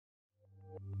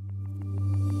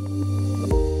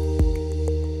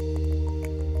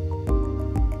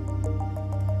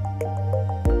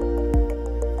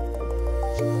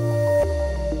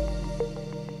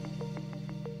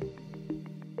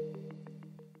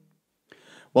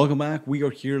Welcome back. We are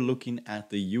here looking at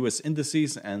the US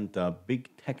indices and the big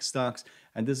tech stocks.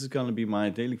 And this is going to be my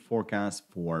daily forecast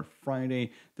for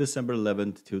Friday, December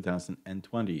 11th,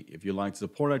 2020. If you'd like to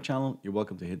support our channel, you're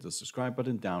welcome to hit the subscribe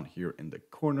button down here in the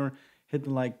corner. Hit the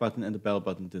like button and the bell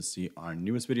button to see our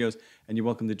newest videos. And you're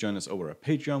welcome to join us over at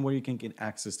Patreon, where you can get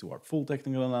access to our full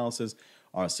technical analysis,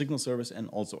 our signal service, and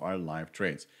also our live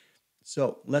trades.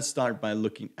 So let's start by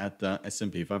looking at the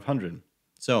S&P 500.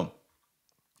 So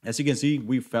as you can see,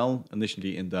 we fell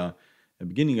initially in the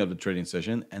beginning of the trading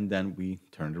session, and then we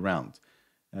turned around.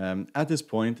 At this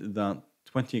point, the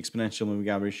 20 exponential moving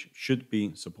average should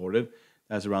be supportive.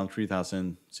 That's around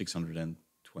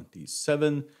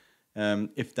 3,627.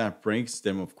 If that breaks,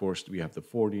 then of course we have the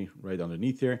 40 right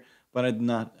underneath here. But I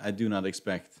do not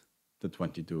expect the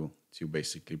 20 to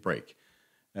basically break.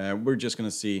 We're just going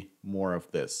to see more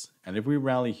of this. And if we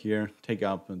rally here, take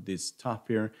up this top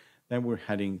here, then we're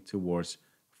heading towards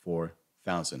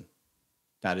 4,000.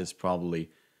 That is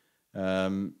probably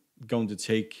going to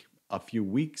take a few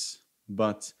weeks,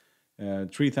 but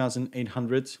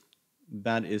 3,800,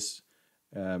 that is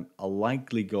a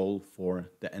likely goal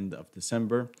for the end of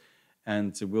December,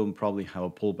 and we'll probably have a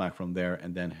pullback from there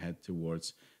and then head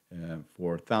towards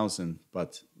 4,000,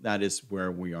 but that is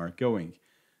where we are going.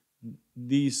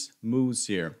 These moves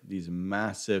here, these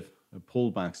massive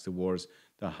pullbacks towards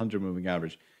the 100 moving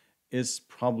average, is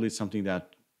probably something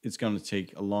that it's going to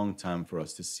take a long time for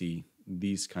us to see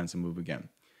these kinds of move again.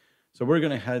 So we're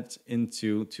going to head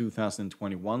into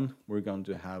 2021. We're going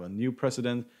to have a new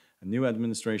president, a new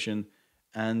administration,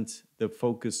 and the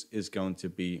focus is going to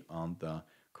be on the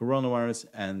coronavirus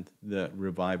and the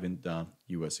reviving the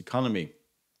US economy.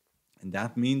 And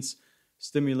that means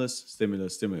stimulus,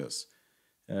 stimulus, stimulus.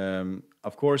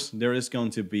 Of course, there is going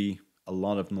to be a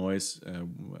lot of noise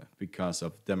because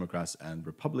of Democrats and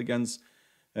Republicans,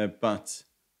 but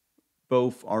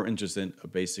both are interested in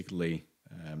basically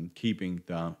keeping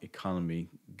the economy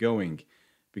going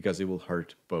because it will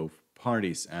hurt both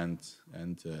parties, and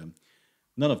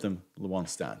none of them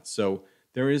wants that. So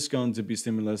there is going to be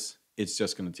stimulus. It's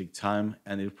just going to take time,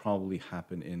 and it'll probably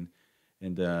happen in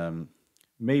the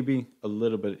maybe a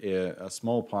little bit a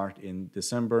small part in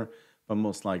December, but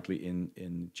most likely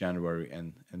in January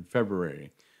and February.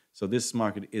 So this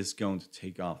market is going to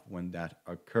take off when that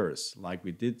occurs, like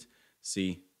we did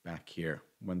see back here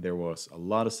when there was a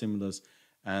lot of stimulus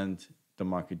and the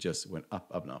market just went up,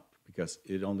 up, and up because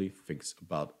it only thinks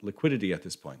about liquidity at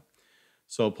this point.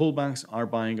 So pullbacks are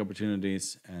buying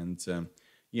opportunities, and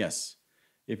yes,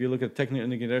 if you look at technical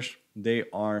indicators, they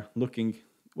are looking,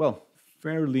 well,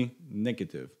 fairly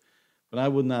negative, but I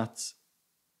would not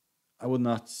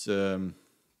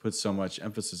put so much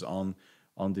emphasis on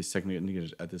these technical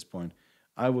indicators at this point.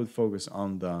 I would focus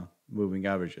on the moving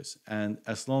averages, and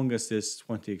as long as this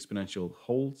 20 exponential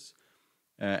holds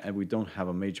and we don't have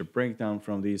a major breakdown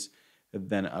from these,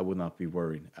 then I would not be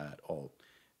worried at all.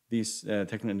 These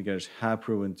technical indicators have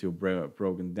proven to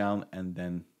broken down, and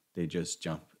then they just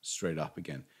jump straight up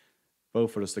again,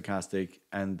 both for the stochastic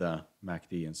and the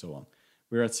MACD and so on.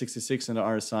 We're at 66 in the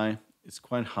RSI. It's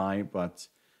quite high, but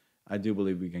I do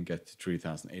believe we can get to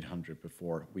 3,800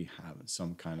 before we have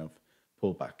some kind of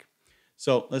pullback.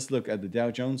 So let's look at the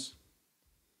Dow Jones.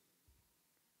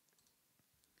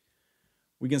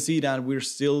 We can see that we're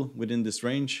still within this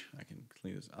range. I can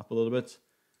clean this up a little bit.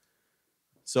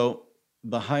 So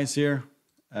the highs here,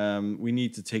 we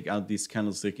need to take out this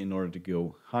candlestick in order to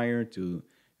go higher to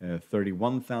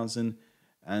 31,000.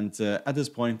 And at this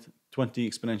point, 20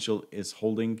 exponential is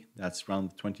holding. That's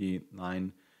around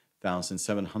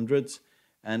 29,700.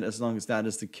 And as long as that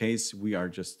is the case, we are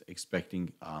just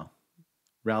expecting a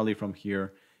rally from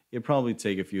here. It'll probably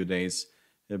take a few days,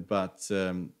 but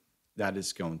that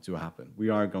is going to happen. We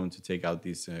are going to take out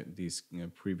these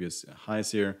previous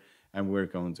highs here, and we're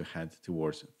going to head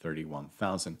towards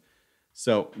 31,000.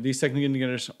 So these technical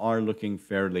indicators are looking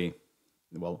fairly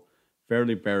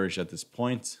bearish at this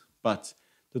point, but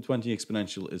the 20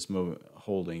 exponential is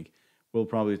holding. We'll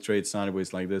probably trade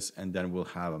sideways like this, and then we'll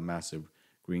have a massive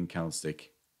green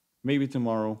candlestick. Maybe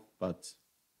tomorrow, but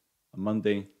a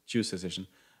Monday, Tuesday session,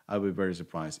 I'll be very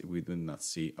surprised if we do not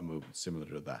see a move similar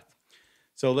to that.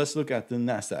 So let's look at the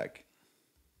Nasdaq.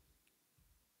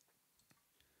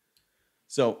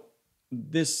 So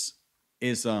this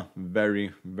is a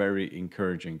very, very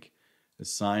encouraging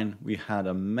sign. We had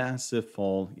a massive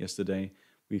fall yesterday.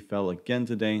 We fell again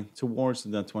today towards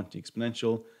the 20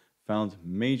 exponential, found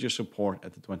major support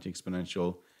at the 20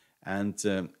 exponential.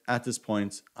 And at this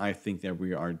point, I think that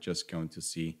we are just going to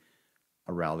see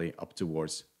a rally up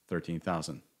towards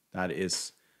 13,000. That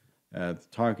is the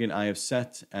target I have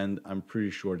set, and I'm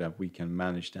pretty sure that we can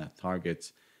manage that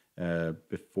target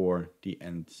before the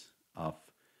end of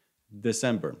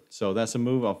December. So that's a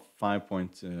move of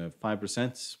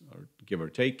 5.5%, or give or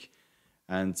take.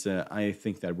 And I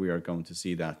think that we are going to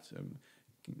see that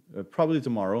probably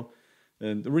tomorrow.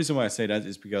 And the reason why I say that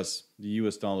is because the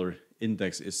US dollar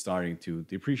index is starting to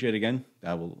depreciate again.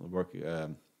 That will work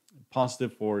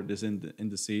positive for this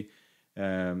indice.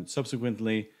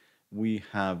 Subsequently, we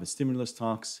have stimulus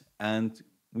talks and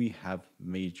we have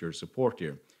major support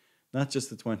here. Not just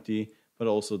the 20, but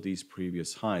also these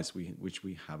previous highs which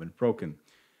we haven't broken.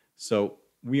 So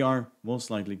we are most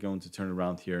likely going to turn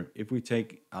around here. If we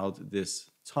take out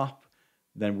this top,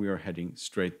 then we are heading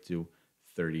straight to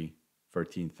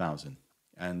 13,000.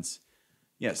 And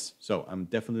yes, so I'm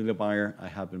definitely a buyer. I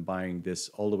have been buying this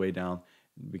all the way down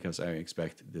because I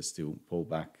expect this to pull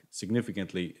back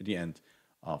significantly at the end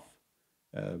of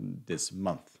this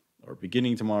month, or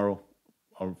beginning tomorrow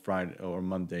or Friday or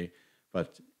Monday.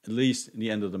 But at least in the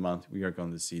end of the month, we are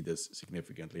going to see this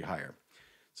significantly higher.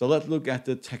 So let's look at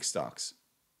the tech stocks.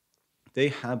 They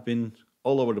have been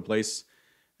all over the place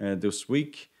this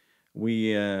week.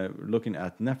 We are looking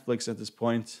at Netflix at this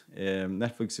point.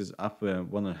 Netflix is up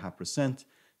 1.5%.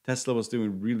 Tesla was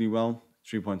doing really well,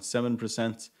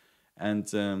 3.7%.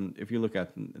 And if you look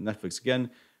at Netflix again,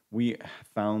 we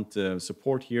found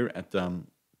support here at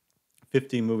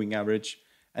 15 moving average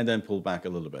and then pulled back a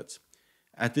little bit.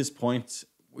 At this point,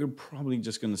 we're probably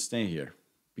just going to stay here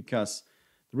because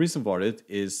the reason for it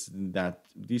is that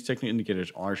these technical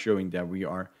indicators are showing that we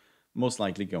are most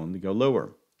likely going to go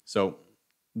lower. So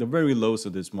the very lows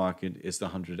of this market is the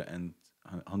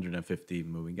 150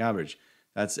 moving average.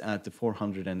 That's at the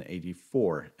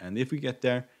 484. And if we get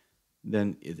there,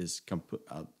 then it is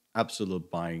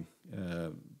absolute buying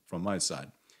from my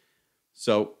side.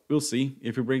 So we'll see.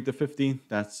 If we break the 50,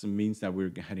 that means that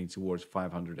we're heading towards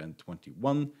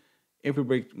 521. If we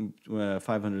break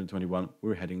 521,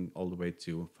 we're heading all the way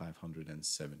to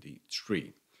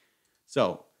 573.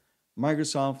 So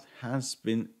Microsoft has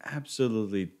been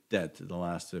absolutely dead the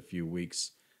last few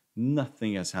weeks.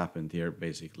 Nothing has happened here,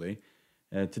 basically.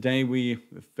 Today we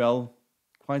fell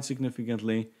quite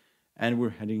significantly, and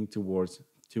we're heading towards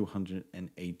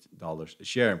 $208 a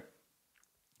share.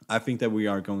 I think that we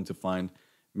are going to find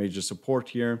major support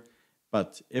here,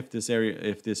 but if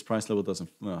this price level doesn't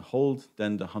hold,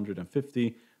 then the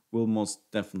 150 will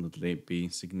most definitely be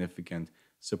significant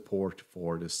support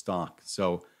for the stock.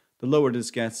 So the lower this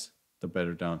gets, the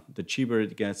better down. The cheaper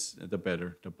it gets, the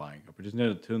better the buying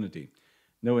opportunity.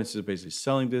 No one's basically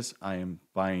selling this. I am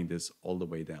buying this all the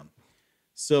way down.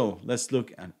 So let's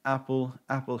look at Apple.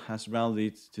 Apple has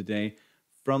rallied today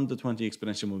from the 20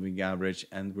 exponential moving average,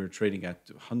 and we're trading at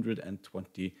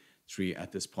 123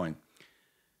 at this point.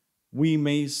 We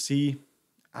may see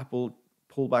Apple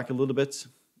pull back a little bit.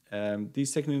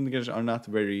 These technical indicators are not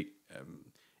very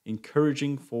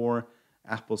encouraging for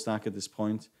Apple stock at this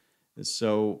point.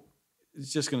 So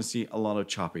it's just going to see a lot of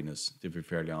choppiness, to be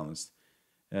fairly honest.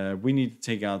 We need to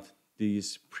take out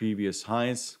these previous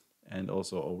highs and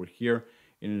also over here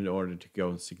in order to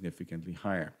go significantly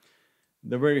higher.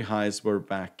 The very highs were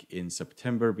back in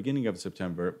September, beginning of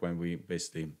September, when we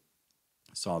basically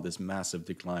saw this massive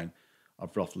decline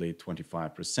of roughly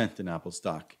 25% in Apple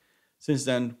stock. Since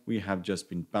then, we have just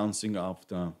been bouncing off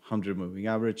the 100 moving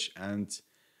average, and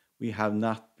we have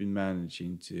not managed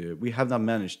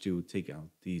to take out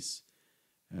these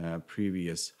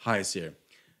previous highs here,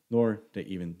 nor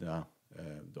even the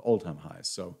all-time highs.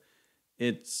 So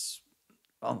it's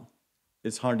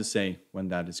hard to say when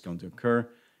that is going to occur.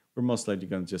 We're most likely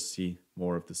going to just see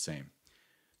more of the same.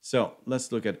 So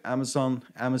let's look at Amazon.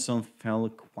 Amazon fell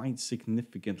quite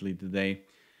significantly today.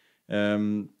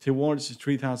 Towards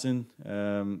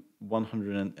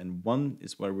 3,101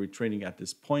 is where we're trading at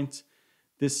this point.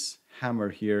 This hammer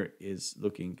here is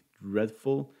looking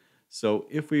dreadful. So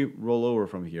if we roll over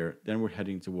from here, then we're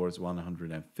heading towards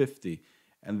 150.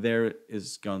 And there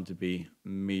is going to be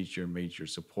major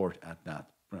support at that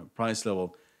price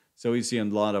level. So we see a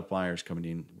lot of buyers coming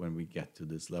in when we get to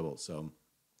this level. So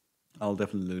I'll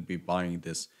definitely be buying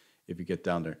this if we get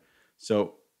down there.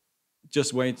 So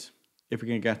just wait. If we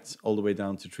can get all the way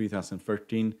down to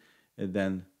 3,013,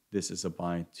 then this is a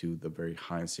buy to the very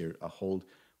highs here, a hold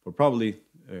for probably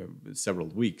several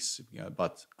weeks,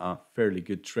 but a fairly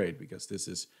good trade because this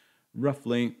is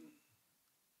roughly,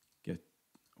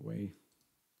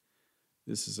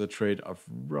 this is a trade of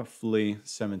roughly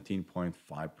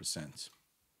 17.5%.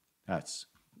 That's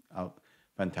a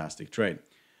fantastic trade.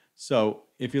 So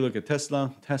if you look at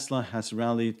Tesla, Tesla has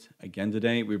rallied again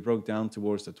today. We broke down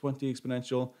towards the 20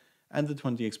 exponential, and the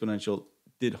 20 exponential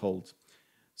did hold.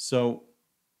 So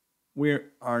we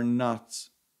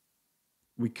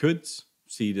could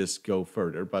see this go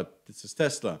further, but this is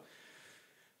Tesla.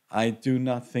 I do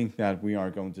not think that we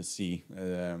are going to see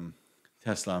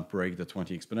Tesla break the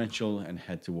 20 exponential and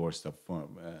head towards the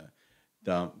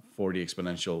 40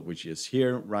 exponential, which is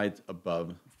here right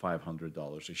above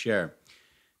 $500 a share.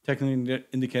 Technical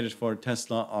indicators for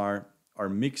Tesla are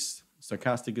mixed.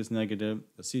 Stochastic is negative.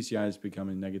 The CCI is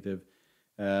becoming negative.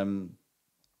 MACD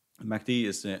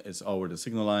is over the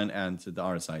signal line, and the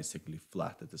RSI is technically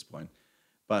flat at this point.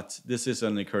 But this is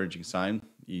an encouraging sign.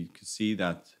 You can see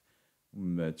that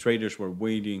traders were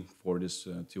waiting for this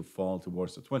to fall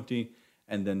towards the 20,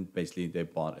 and then basically they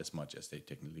bought as much as they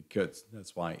technically could.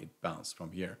 That's why it bounced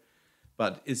from here.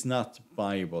 But it's not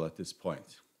buyable at this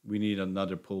point. We need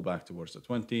another pullback towards the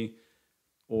 20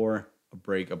 or a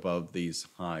break above these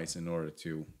highs in order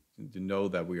to know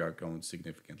that we are going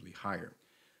significantly higher.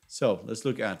 So let's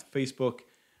look at Facebook.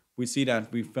 We see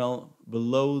that we fell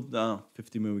below the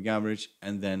 50 moving average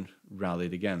and then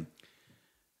rallied again.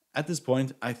 At this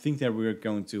point, I think that we're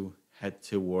going to head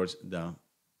towards the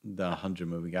 100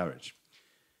 moving average.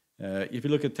 If you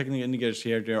look at technical indicators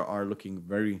here, they are looking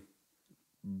very,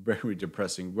 very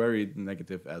depressing, very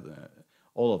negative at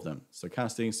all of them.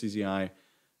 Stochastic, CCI,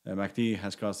 MACD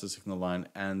has crossed the signal line,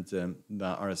 and the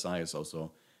RSI is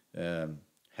also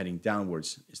heading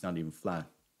downwards. It's not even flat.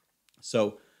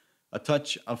 So a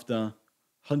touch of the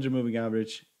 100 moving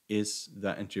average is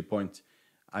the entry point.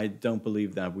 I don't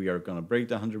believe that we are going to break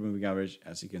the 100 moving average.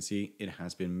 As you can see, it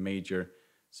has been major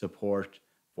support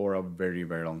for a very,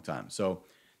 very long time. So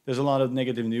there's a lot of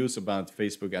negative news about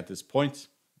Facebook at this point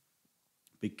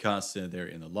because they're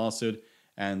in a lawsuit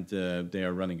and they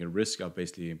are running a risk of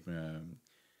basically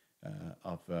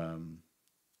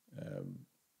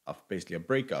basically a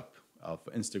breakup of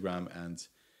Instagram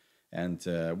and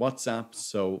WhatsApp.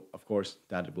 So of course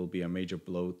that will be a major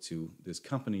blow to this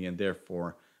company, and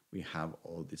therefore we have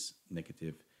all this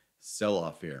negative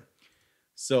sell-off here.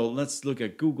 So let's look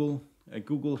at Google.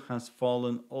 Google has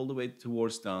fallen all the way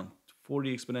towards the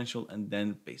 40 exponential and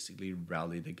then basically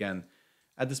rallied again.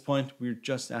 At this point, we're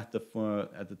just at the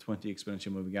 20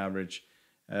 exponential moving average.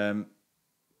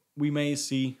 We may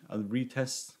see a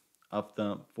retest of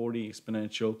the 40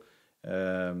 exponential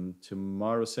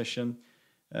tomorrow session.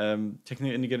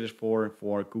 Technical indicators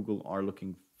for Google are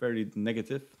looking very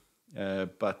negative,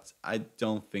 but I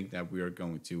don't think that we are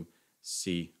going to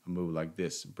see a move like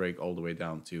this break all the way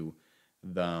down to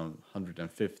the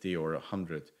 150 or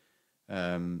 100.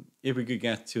 If we could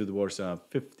get to towards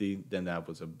 50, then that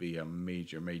would be a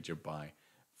major buy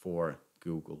for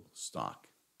Google stock.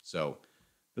 So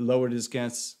the lower this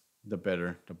gets, the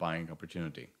better the buying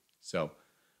opportunity. So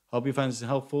hope you find this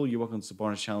helpful. You're welcome to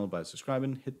support our channel by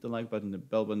subscribing, hit the like button, the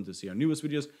bell button to see our newest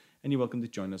videos, and you're welcome to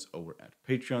join us over at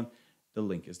Patreon. The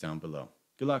link is down below.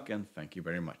 Good luck and thank you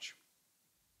very much.